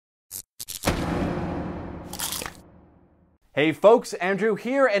Hey folks, Andrew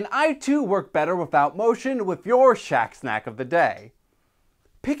here, and I too work better without motion with your Shack Snack of the day.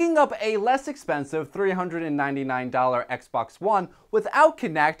 Picking up a less expensive $399 Xbox One without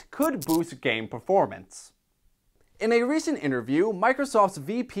Kinect could boost game performance. In a recent interview, Microsoft's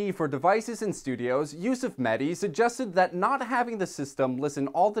VP for Devices and Studios, Yusuf Mehdi, suggested that not having the system listen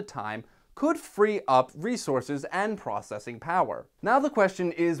all the time could free up resources and processing power. Now the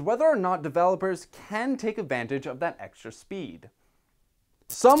question is whether or not developers can take advantage of that extra speed.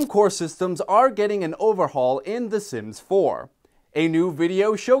 Some core systems are getting an overhaul in The Sims 4. A new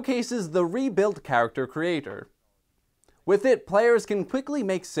video showcases the rebuilt character creator. With it, players can quickly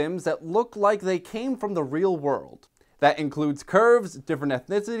make Sims that look like they came from the real world. That includes curves, different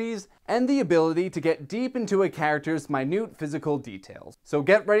ethnicities, and the ability to get deep into a character's minute physical details. So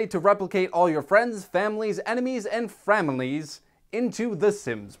get ready to replicate all your friends, families, enemies, and families into the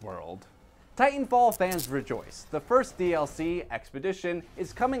Sims world. Titanfall fans rejoice. The first DLC, Expedition,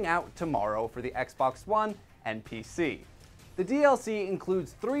 is coming out tomorrow for the Xbox One and PC. The DLC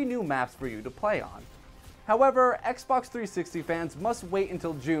includes 3 new maps for you to play on. However, Xbox 360 fans must wait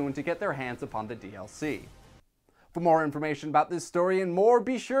until June to get their hands upon the DLC. For more information about this story and more,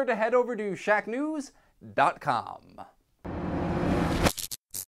 be sure to head over to Shacknews.com.